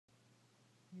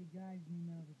Hey guys, me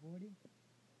Melody 40,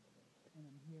 and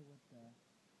I'm here with a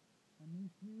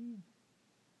new series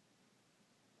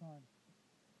called,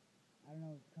 I don't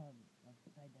know what it's called, I'll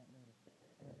decide that later,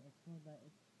 but it's called,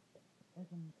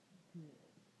 welcome to,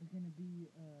 it's gonna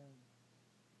be,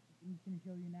 I'm just gonna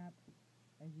show you an app,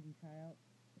 as you can try out,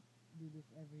 do this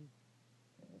every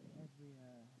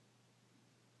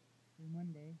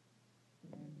Monday,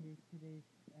 and here's today's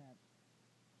app,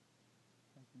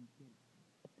 if I can get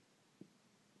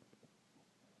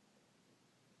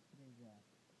today's app,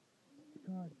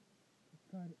 it's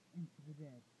called Into the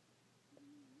Dead.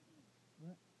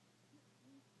 What?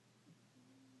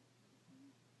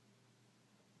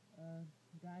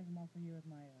 Guys, I'm also here with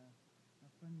my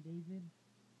friend David.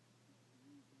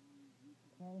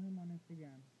 Follow him on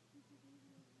Instagram,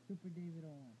 Super David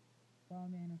 01. Follow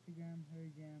me on Instagram,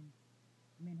 Hurricane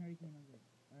 08.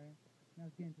 Alright? Now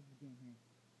let's get into the game here.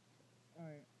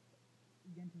 Alright,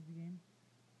 get into the game.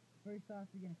 First off,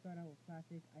 we're gonna start out with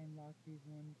classic. I unlocked these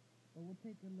ones, but we'll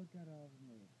take a look at all of them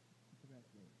later. The rest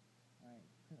later. Alright,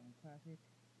 put on classic.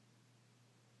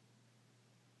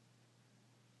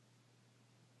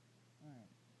 Alright,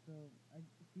 so I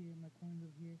see my coins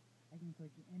over here. I can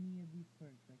click any of these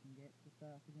perks I can get to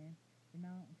start off the game. For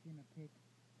now, I'm just gonna pick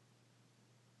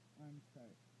on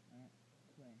start. Alright,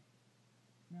 play.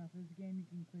 Now for this game, you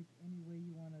can click any way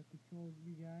you want to control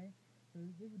your guy. So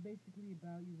this is basically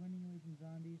about you running away from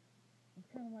zombies. It's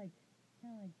kind of like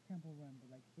Temple Run,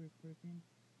 but like first person,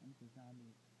 and it's a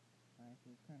zombie. Alright,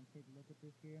 so let's kind of take a look at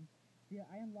this here. So yeah,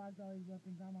 I unlocked all these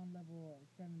weapons. I'm on level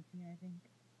 17, I think.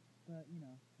 But you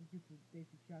know, it's just a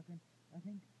basic shotgun. I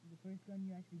think the first gun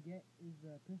you actually get is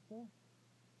a pistol.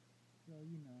 So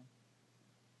you know,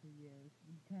 so yeah,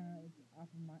 it's kind of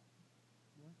off of my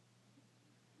what?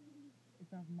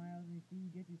 It's off miles, and you see,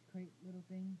 you get these crate little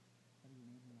things.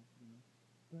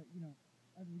 But you know,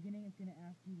 at the beginning, it's gonna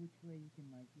ask you which way you can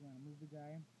you want to move the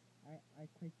guy.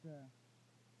 I clicked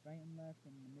right and left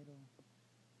and the middle.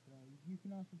 So you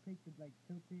can also pick to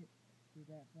tilt it to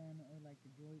that fan or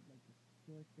the joystick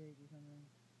or something.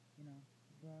 You know,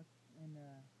 box and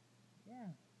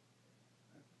yeah.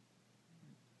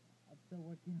 I'm still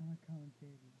working on my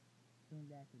commentary. Don't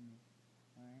laugh at me.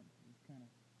 Alright, it's kind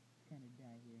of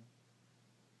die here.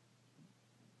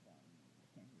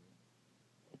 Can't hear it.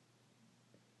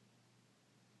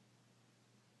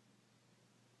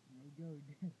 There you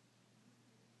go.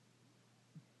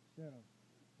 Shut up.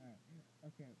 Alright.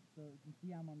 Okay, so you can see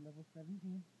I'm on level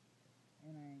 17,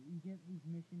 and you get these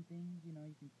mission things, you know,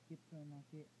 you can skip to unlock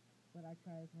it. But I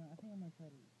try this one. I think I'm gonna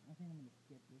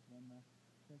skip this one though.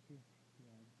 That's just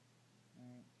yeah.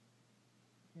 Alright.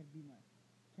 Try to beat my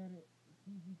try to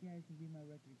see if you guys can beat my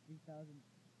record, 3,333,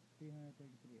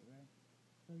 right?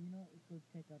 So you know, let's go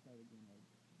check out that again, right?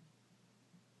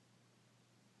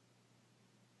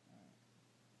 Alright.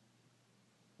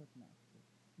 Click massacre.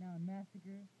 Now in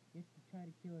massacre, you have to try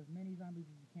to kill as many zombies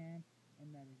as you can,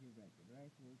 and that is your record,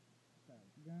 right? So let's start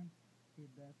with the gun. See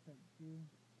the best type 2.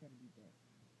 Try to beat that.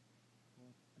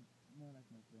 Well, more like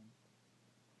my friend.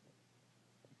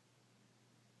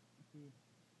 See,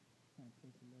 kind of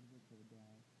place a little bit so it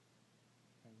dies.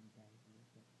 Probably gonna die here,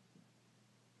 but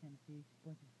kind of see a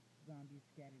bunch of zombies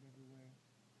scattered everywhere.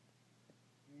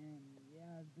 And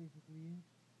yeah, that's basically it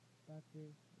about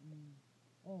this.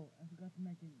 Oh, I forgot to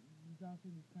mention, there's also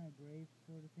this kind of grave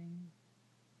sort of thing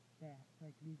that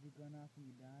leaves your gun off when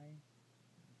you die.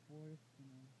 The forest, you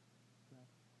know, stuff.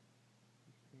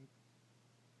 Straight.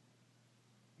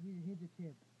 Here's a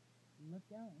tip. Look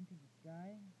out into the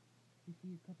sky. You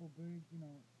see a couple birds, you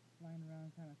know, flying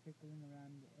around, kind of circling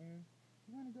around in the air.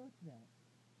 You want to go to that.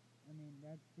 I mean,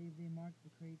 they mark the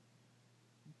crates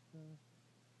and stuff.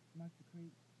 Mark the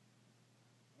crate.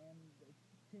 And the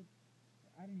tip,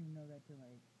 I didn't even know that till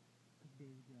like a couple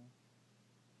days ago.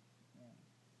 Yeah.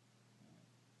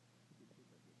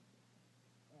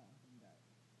 Oh, he died.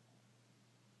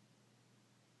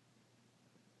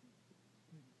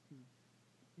 32.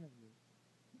 Definitely.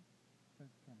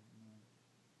 That's kind of annoying.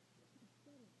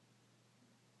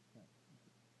 But,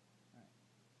 alright.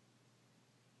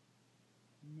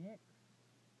 Next.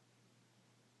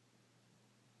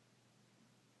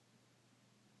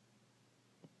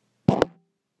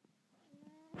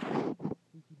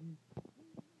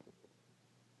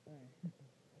 Alright.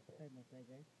 Sorry about that,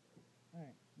 guys.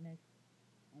 Alright, next.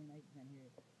 I don't know if you can hear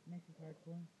it. Next is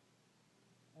hardcore.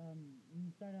 When you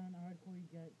start on hardcore, you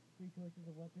get 3 choices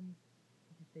of weapons.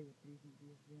 You can stay with 3 since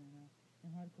you're doing now.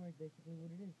 And hardcore is basically what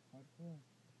it is. Hardcore.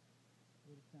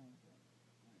 What it sounds like.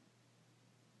 Alright.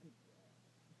 Good job.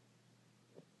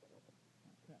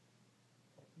 Oh, crap.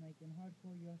 Like in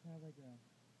hardcore, you also have you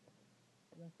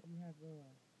have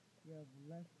you have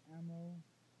less ammo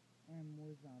and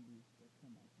more zombies that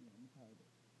come at you and harder.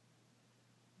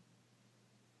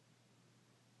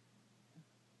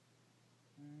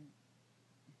 Alright.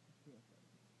 Yes,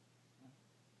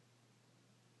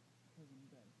 fucking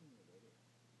got a simulator.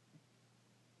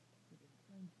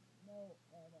 No,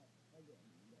 oh no, again,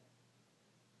 no.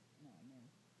 No, man.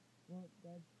 Well,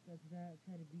 that's that.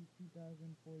 Try to beat 2042.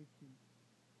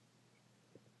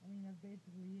 I mean, that's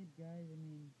basically it, guys. I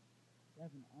mean, you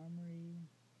have an armory.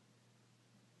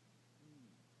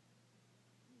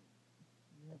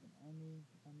 You have an armory.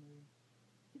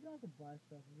 You can also buy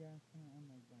stuff. Yeah, I don't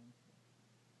like buying stuff.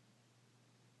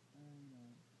 You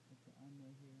know, it's an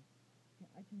armory here.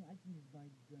 I can just buy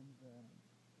guns.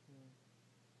 So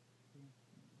here.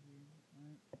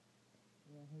 Alright.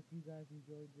 Well, I hope you guys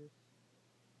enjoyed this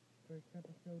first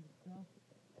episode of stuff.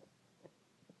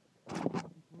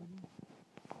 40.